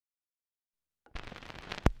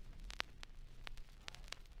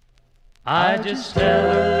I just tell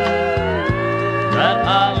her that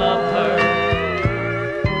I love her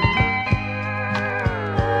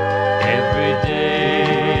every day.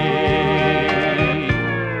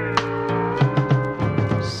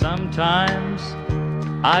 Sometimes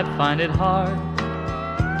I find it hard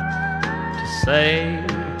to say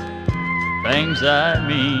things I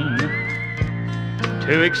mean,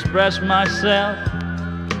 to express myself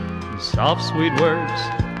in soft, sweet words,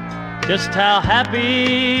 just how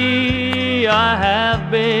happy I have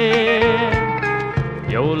been.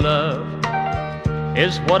 Your love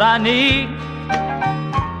is what I need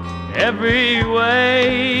every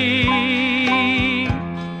way.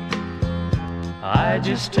 I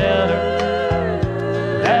just tell her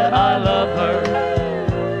that I love her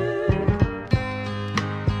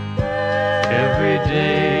every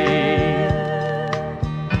day.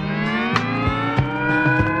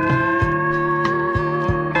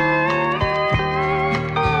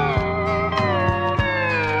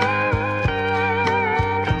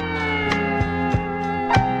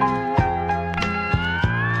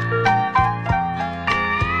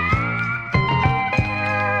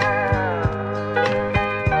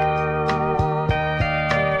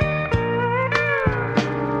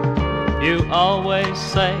 You always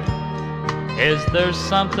say, is there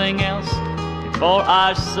something else before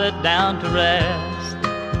I sit down to rest?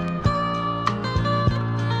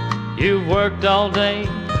 You've worked all day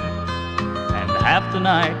and half the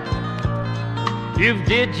night. You've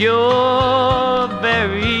did your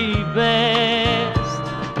very best.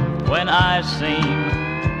 When I seem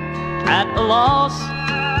at a loss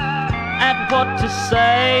at what to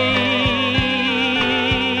say,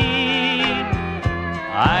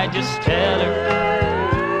 I just tell her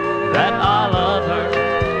that I love her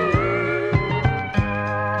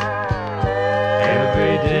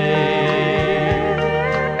every day.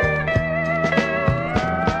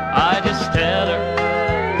 I just tell her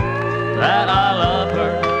that I love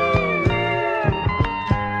her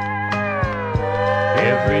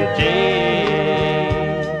every day.